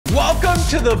Welcome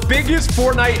to the biggest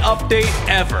Fortnite update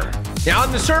ever. Now,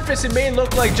 on the surface, it may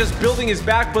look like just building is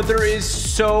back, but there is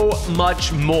so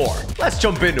much more. Let's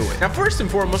jump into it. Now, first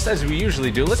and foremost, as we usually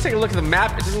do, let's take a look at the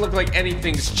map. It doesn't look like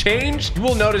anything's changed. You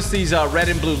will notice these red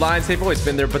and blue lines. They've always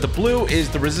been there, but the blue is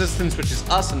the resistance, which is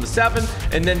us and the 7.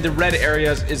 And then the red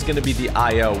areas is going to be the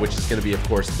IO, which is going to be, of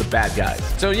course, the bad guys.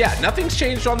 So yeah, nothing's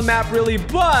changed on the map really,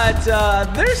 but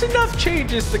there's enough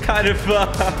changes to kind of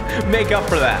make up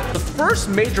for that. The first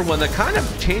major one that kind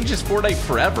of changes Fortnite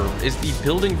forever is the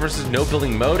building versus no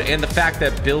building mode, and the fact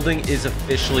that building is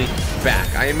officially back.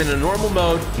 I am in a normal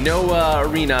mode, no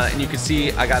arena, and you can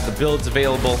see I got the builds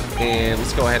available. And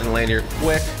let's go ahead and land here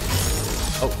quick.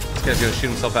 Oh, this guy's gonna shoot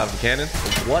himself out of the cannon.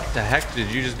 What the heck did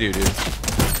you just do, dude?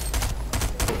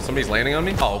 Somebody's landing on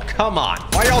me? Oh, come on.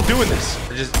 Why are y'all doing this?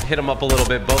 I just hit them up a little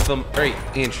bit, both of them. Very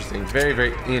interesting. Very,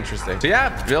 very interesting. So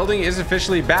yeah, building is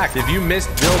officially back. If you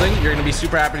missed building, you're gonna be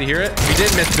super happy to hear it. If you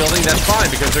did miss building, that's fine,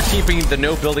 because they're keeping the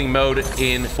no building mode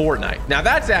in Fortnite. Now,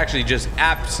 that's actually just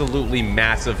absolutely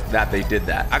massive that they did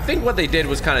that. I think what they did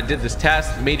was kind of did this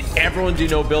test, made everyone do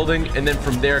no building, and then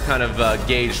from there kind of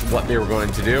gauged what they were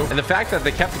going to do. And the fact that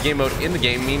they kept the game mode in the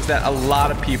game means that a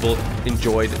lot of people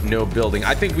enjoyed no building.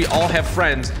 I think we all have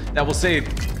friends that will say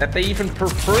that they even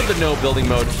prefer the no building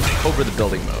mode over the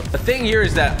building mode. The thing here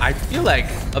is that I feel like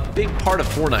a big part of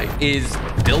Fortnite is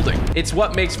building. It's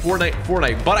what makes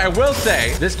Fortnite. But I will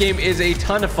say this game is a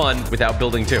ton of fun without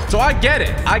building too. So I get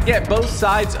it. I get both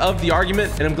sides of the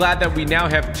argument, and I'm glad that we now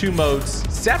have two modes,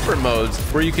 separate modes,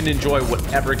 where you can enjoy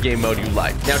whatever game mode you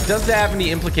like. Now, does that have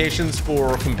any implications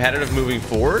for competitive moving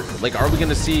forward? Like, are we going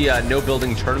to see no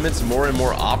building tournaments more and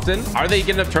more often? Are they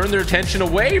going to turn their attention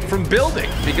away from building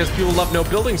because people love no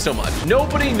building so much?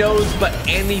 Nobody knows, but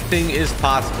anything is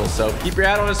possible. So keep your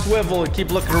head on a swivel and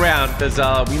keep looking around, because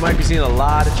we might be seeing a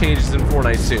lot of changes in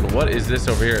Fortnite soon. What is this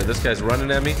over here? This guy's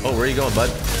running at me. Oh, where are you going, bud?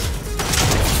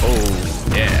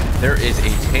 Oh, yeah. There is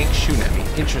a tank shooting at me.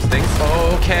 Interesting.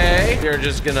 Okay. We're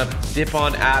just gonna dip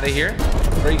on out of here.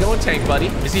 Where are you going, tank buddy?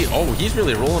 Is he? Oh, he's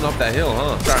really rolling up that hill,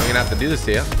 huh? Sorry, I'm gonna have to do this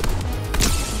to you.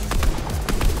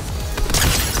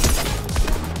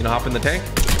 You know, hop in the tank.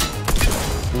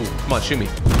 Ooh, come on, shoot me.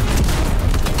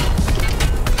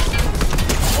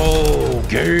 Oh,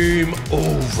 game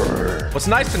over. What's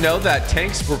nice to know that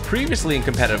tanks were previously in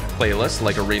competitive playlists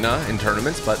like arena and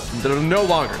tournaments, but they're no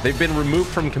longer. They've been removed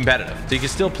from competitive. So you can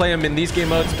still play them in these game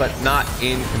modes, but not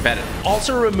in competitive.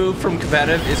 Also removed from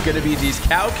competitive is going to be these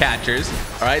cow catchers.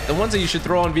 All right, the ones that you should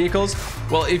throw on vehicles.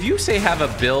 Well, if you say have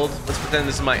a build, let's pretend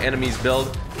this is my enemy's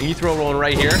build, and you throw one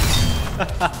right here,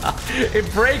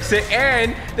 it breaks it,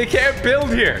 and they can't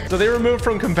build here. So they removed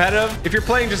from competitive. If you're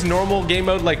playing just normal game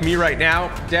mode like me right now,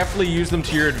 definitely use them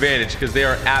to your advantage, because they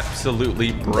are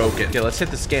absolutely broken. Okay, let's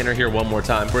hit the scanner here one more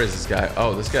time. Where is this guy?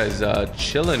 Oh, this guy's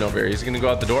chilling over here. He's gonna go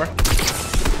out the door.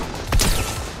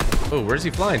 Oh, where's he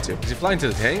flying to? Is he flying to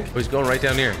the tank? Oh, he's going right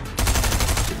down here.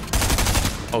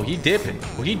 Oh, he dipping.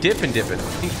 Oh, he dipping.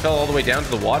 He fell all the way down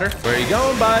to the water. Where are you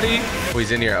going, buddy? Oh,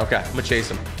 he's in here. Okay, I'm gonna chase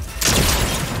him.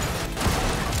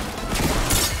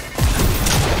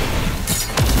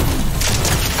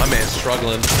 My man's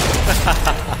struggling.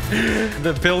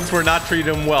 The builds were not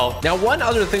treating him well. Now, one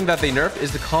other thing that they nerfed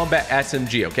is the combat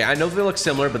SMG. Okay, I know they look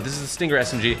similar, but this is the Stinger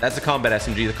SMG. That's the combat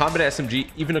SMG. The combat SMG,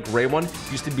 even a gray one,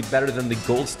 used to be better than the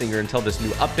gold Stinger until this new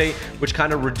update, which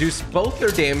kind of reduced both their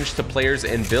damage to players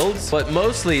and builds. But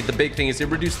mostly, the big thing is it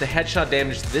reduced the headshot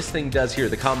damage this thing does here,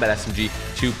 the combat SMG,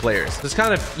 to players. So it's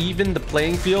kind of even the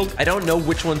playing field. I don't know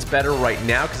which one's better right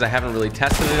now, because I haven't really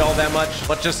tested it all that much,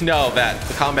 but just know that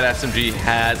the combat SMG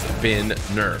has been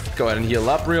nerfed. Go ahead and heal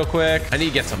up real quick. I need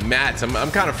to get some mats. I'm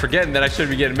kind of forgetting that I should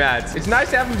be getting mats. It's nice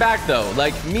to have them back though.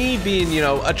 Like me being, you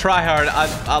know, a tryhard,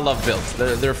 I love builds.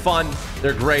 They're fun.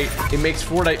 They're great. It makes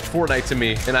Fortnite to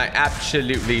me, and I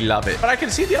absolutely love it. But I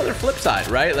can see the other flip side,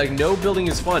 right? Like, no building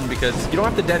is fun because you don't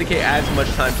have to dedicate as much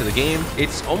time to the game.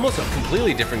 It's almost a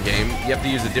completely different game. You have to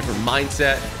use a different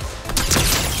mindset.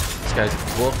 This guy's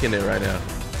booking it right now.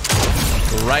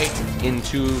 Right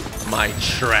into my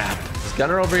trap. Is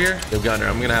Gunner over here? Yo, Gunner,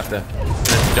 I'm gonna have to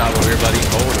finish the job over here, buddy.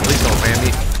 Oh, please don't ban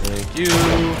me. Thank you.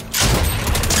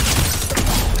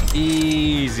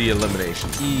 Easy elimination.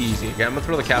 Easy. Okay, I'm gonna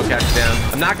throw the cow catcher down.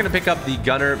 I'm not gonna pick up the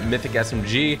Gunner Mythic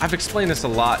SMG. I've explained this a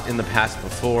lot in the past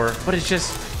before, but it's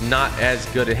just not as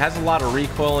good. It has a lot of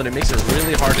recoil, and it makes it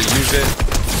really hard to use it.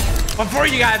 Before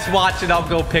you guys watch it, I'll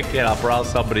go pick it up or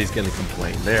else somebody's gonna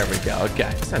complain. There we go. Okay.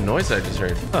 What's that noise I just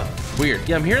heard? Huh. Weird.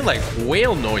 Yeah, I'm hearing like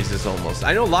whale noises almost.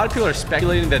 I know a lot of people are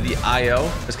speculating that the IO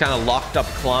has kind of locked up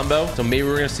Colombo. So maybe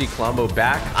we're gonna see Colombo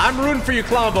back. I'm rooting for you,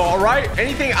 Colombo, all right?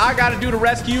 Anything I gotta do to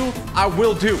rescue you, I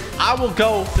will do. I will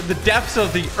go to the depths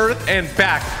of the earth and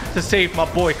back to save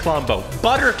my boy Colombo.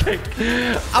 Buttercake.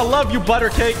 I love you,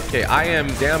 Buttercake. Okay, I am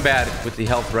damn bad with the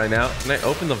health right now. Can I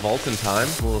open the vault in time?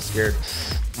 I'm a little scared.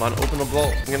 Come on, open the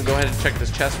vault. I'm gonna go ahead and check this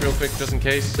chest real quick just in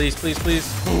case. Please, please, please.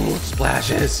 Ooh,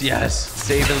 splashes. Yes.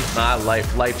 Saving my life.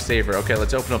 Lifesaver. Okay,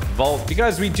 let's open up the vault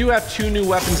because we do have 2 new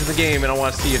weapons in the game and I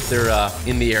want to see if they're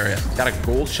in the area. Got a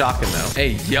gold shotgun now.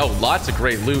 Hey, yo, lots of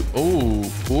great loot. Ooh.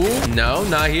 Ooh. No,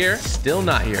 not here. Still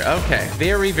not here. Okay.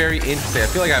 Very, very interesting. I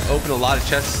feel like I've opened a lot of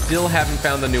chests. Still haven't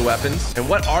found the new weapons. And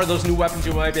what are those new weapons,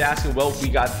 you might be asking? Well, we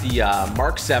got the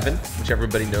Mark 7, which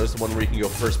everybody knows, the one where you can go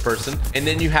first person. And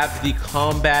then you have the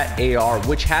Combat AR,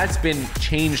 which has been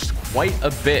changed quite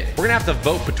a bit. We're gonna have to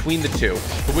vote between the two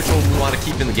for which one we want to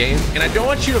keep in the game. And I don't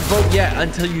want you to vote yet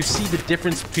until you see the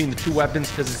difference between the 2 weapons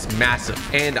because it's massive.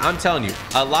 And I'm telling you,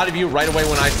 a lot of you right away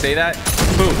when I say that,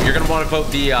 boom, you're gonna want to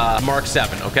vote the Mark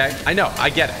 7, okay? I know, I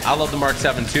get it. I love the Mark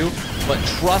 7 too, but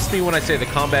trust me when I say the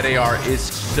Combat AR is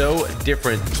so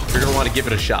different, you're gonna want to give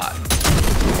it a shot.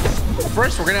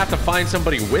 First, we're gonna have to find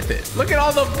somebody with it. Look at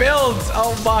all the builds.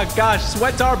 Oh my gosh,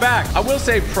 sweats are back. I will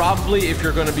say probably if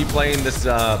you're gonna be playing this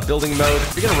building mode,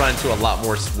 you're gonna run into a lot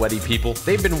more sweaty people.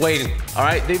 They've been waiting, all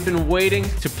right? They've been waiting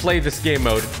to play this game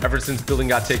mode ever since building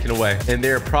got taken away. And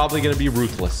they're probably gonna be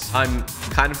ruthless. I'm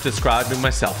kind of describing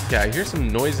myself. Yeah, I hear some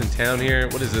noise in town here.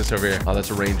 What is this over here? Oh, that's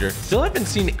a ranger. Still haven't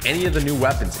seen any of the new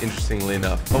weapons, interestingly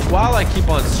enough. But while I keep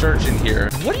on searching here,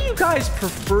 what do you guys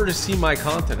prefer to see my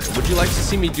content in? Would you like to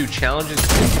see me do challenges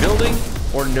in building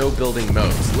or no building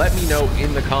modes? Let me know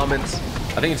in the comments.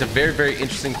 I think it's a very, very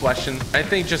interesting question. I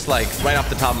think just like right off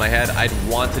the top of my head, I'd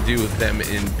want to do them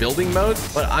in building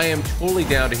modes, but I am totally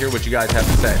down to hear what you guys have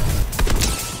to say.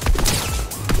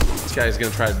 This guy is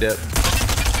gonna try to dip.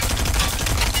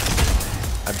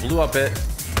 I blew up it,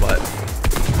 but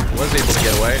was able to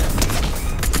get away.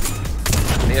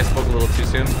 I think I spoke a little too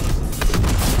soon.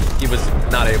 He was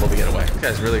not able to get away. This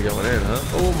guy's really going in, huh?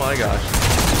 Oh my gosh.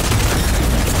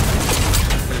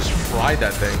 I just fried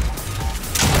that thing.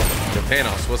 Yo,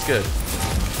 Thanos, what's good?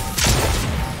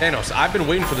 Thanos, I've been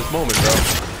waiting for this moment, bro.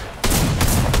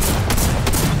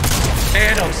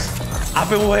 Thanos, I've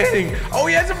been waiting. Oh,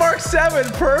 he has a Mark 7.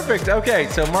 Perfect. Okay,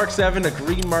 so Mark 7, a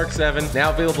green Mark 7, now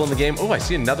available in the game. Oh, I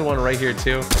see another one right here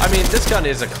too. I mean, this gun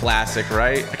is a classic,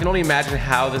 right? I can only imagine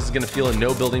how this is going to feel in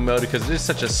no building mode because it is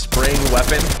such a spraying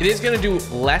weapon. It is going to do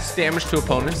less damage to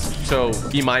opponents, so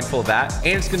be mindful of that.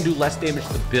 And it's going to do less damage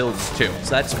to builds too. So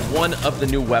that's one of the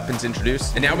new weapons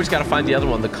introduced. And now we just got to find the other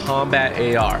one, the Combat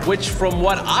AR, which from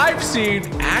what I've seen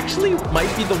actually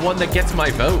might be the one that gets my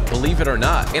vote, believe it or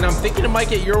not. And I'm thinking it might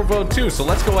get your vote too. So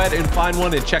let's go ahead and find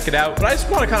one and check it out. But I just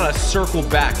want to kind of circle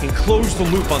back and close the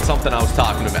loop on something I was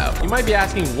talking about. You might be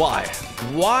asking why?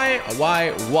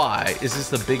 Why is this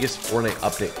the biggest Fortnite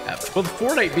update ever? Well,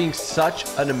 Fortnite being such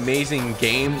an amazing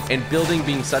game and building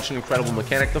being such an incredible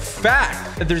mechanic, the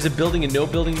fact that there's a building and no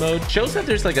building mode shows that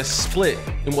there's like a split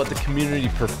in what the community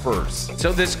prefers.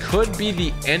 So this could be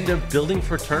the end of building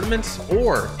for tournaments,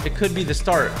 or it could be the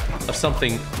start of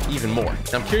something even more.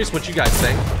 Now, I'm curious what you guys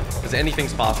think, because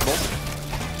anything's possible.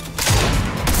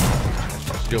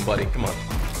 What you doing, buddy? Come on.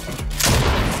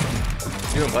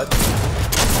 What you doing, bud?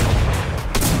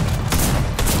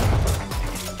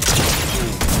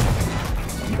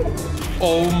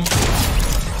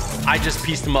 I just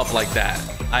pieced him up like that.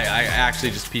 I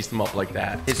actually just pieced him up like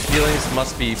that. His feelings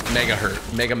must be mega hurt.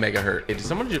 Mega hurt. Hey, did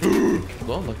someone just...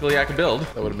 Well, luckily I could build.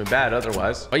 That would have been bad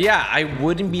otherwise. But yeah, I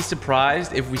wouldn't be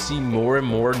surprised if we see more and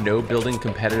more no building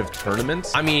competitive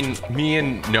tournaments. I mean, me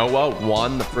and Noah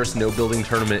won the first no building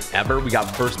tournament ever. We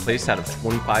got first place out of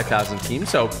 25,000 teams.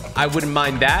 So I wouldn't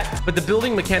mind that. But the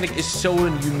building mechanic is so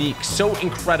unique, so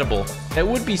incredible, that it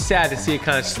would be sad to see it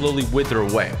kind of slowly wither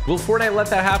away. Will Fortnite let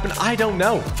that happen? I don't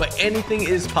know. But anything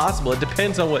is possible. It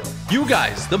depends on what you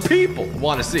guys, the people,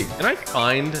 want to see. Can I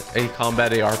find a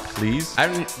Combat AR, please? I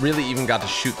haven't really even got to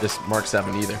shoot this Mark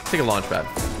 7 either. Take a launch pad. I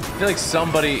feel like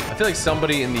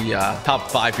somebody in the top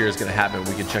 5 here is gonna have it.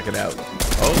 We can check it out.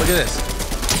 Oh, look at this.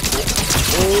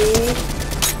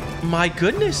 Oh my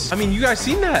goodness. I mean, you guys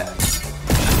seen that?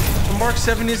 The Mark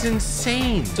 7 is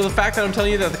insane. So the fact that I'm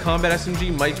telling you that the Combat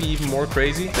SMG might be even more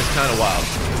crazy, it's kind of wild.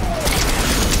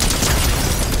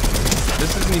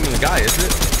 This isn't even the guy, is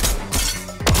it?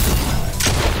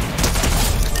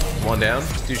 One down.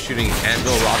 This dude's shooting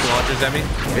anvil rocket launchers at me.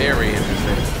 Very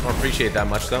interesting. I don't appreciate that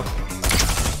much though.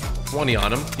 20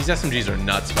 on him. These SMGs are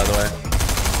nuts, by the way.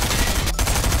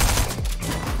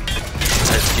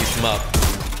 Let's keep him up.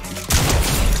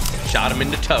 Shot him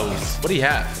in the toes. What do you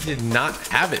have? He did not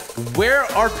have it. Where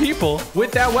are people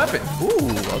with that weapon?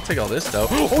 Ooh, I'll take all this though.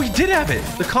 Oh, he did have it.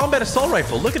 The combat assault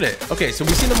rifle. Look at it. Okay, so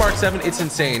we've seen the Mark 7. It's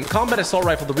insane. Combat assault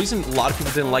rifle. The reason a lot of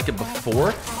people didn't like it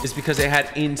before is because they had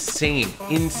insane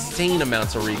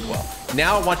amounts of recoil.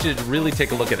 Now I want you to really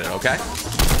take a look at it, okay?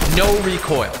 No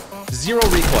recoil. Zero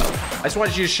recoil. I just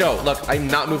wanted you to show. Look, I'm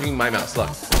not moving my mouse. Look.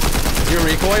 Zero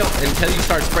recoil until you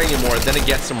start spraying it more, then it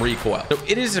gets some recoil. So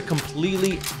it is a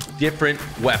completely different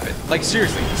weapon. Like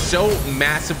seriously, so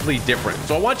massively different.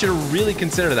 So I want you to really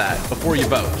consider that before you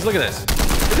vote. Just look at this.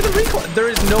 Look at the recoil. There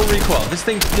is no recoil. This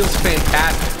thing feels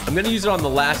fantastic. I'm gonna use it on the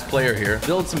last player here.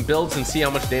 Build some builds and see how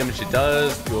much damage it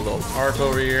does. Do a little tarp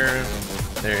over here.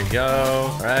 There you go.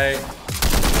 All right.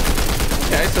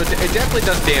 Okay, so it definitely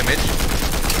does damage.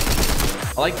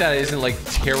 I like that it isn't like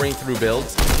tearing through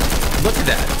builds. Look at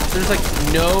that. There's like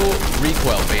no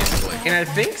recoil basically. And I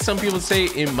think some people say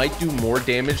it might do more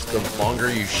damage the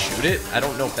longer you shoot it. I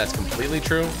don't know if that's completely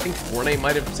true. I think Fortnite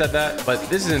might have said that, but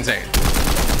this is insane.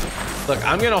 Look,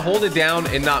 I'm gonna hold it down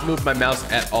and not move my mouse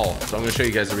at all. So I'm gonna show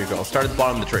you guys the recoil. I'll start at the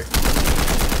bottom of the tree.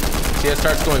 See, it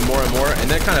starts going more and more, and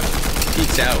then it kind of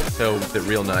peaks out. So it's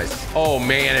real nice. Oh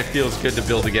man, it feels good to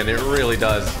build again. It really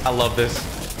does. I love this.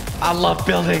 I love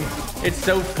building. It's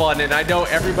so fun, and I know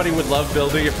everybody would love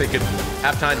building if they could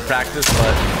have time to practice,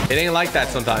 but it ain't like that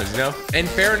sometimes, you know? And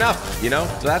fair enough, you know?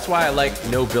 So that's why I like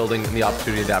no building and the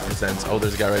opportunity that presents. Oh,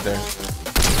 there's a guy right there.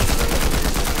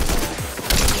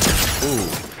 Ooh,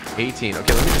 18.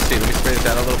 Okay, let me just see. Let me spray this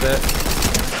out a little bit.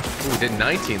 Ooh, did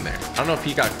 19 there. I don't know if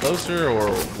he got closer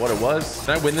or what it was.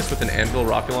 Can I win this with an anvil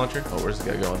rocket launcher? Oh, where's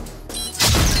the guy going?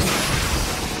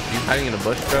 You hiding in a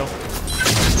bush, bro?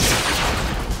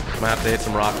 I'm gonna have to hit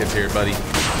some rockets here, buddy.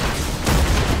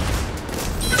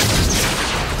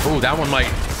 Oh, that one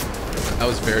might. That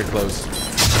was very close.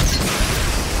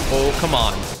 Oh, come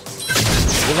on.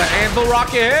 Will that anvil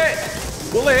rocket hit?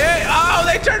 Will it hit? Oh,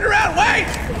 they turned around. Wait.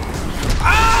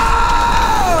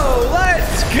 Oh,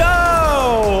 let's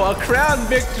go. A crown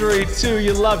victory, too.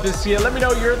 You love to see it. Let me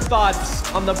know your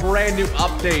thoughts on the brand new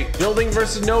update. Building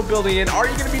versus no building. And are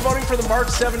you going to be voting for the Mark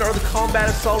 7 or the combat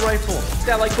assault rifle? Hit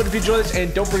that like button if you enjoyed this.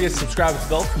 And don't forget to subscribe with the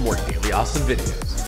bell for more daily awesome videos.